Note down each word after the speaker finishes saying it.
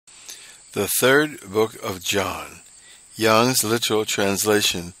The third book of John, Young's literal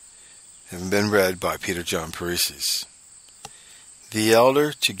translation, having been read by Peter John Paresis. The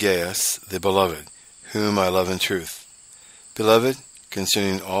elder to Gaius, the beloved, whom I love in truth. Beloved,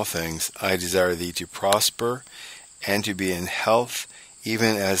 concerning all things, I desire thee to prosper and to be in health,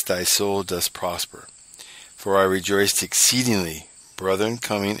 even as thy soul doth prosper. For I rejoiced exceedingly, brethren,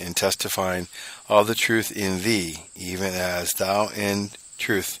 coming and testifying all the truth in thee, even as thou in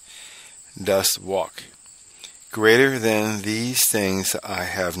truth dost walk. Greater than these things I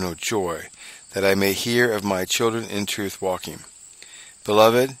have no joy, that I may hear of my children in truth walking.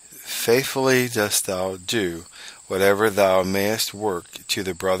 Beloved, faithfully dost thou do whatever thou mayest work to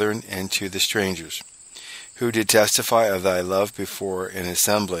the brethren and to the strangers, who did testify of thy love before an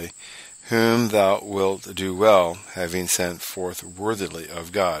assembly, whom thou wilt do well, having sent forth worthily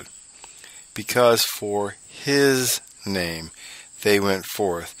of God. Because for his name they went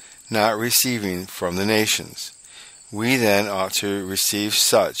forth, not receiving from the nations. We then ought to receive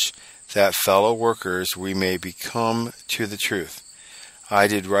such, that fellow workers we may become to the truth. I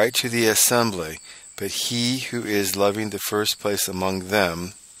did write to the assembly, but he who is loving the first place among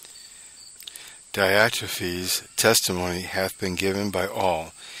them, Diotrephes' testimony hath been given by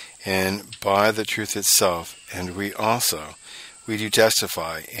all, and by the truth itself, and we also, we do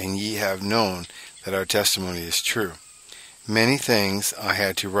testify, and ye have known that our testimony is true. Many things I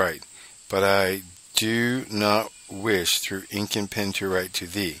had to write, but I do not wish through ink and pen to write to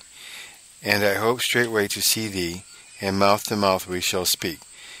thee. And I hope straightway to see thee, and mouth to mouth we shall speak.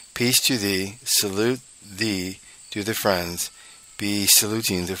 Peace to thee, salute thee to the friends, be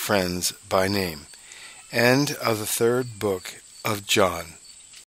saluting the friends by name. End of the third book of John.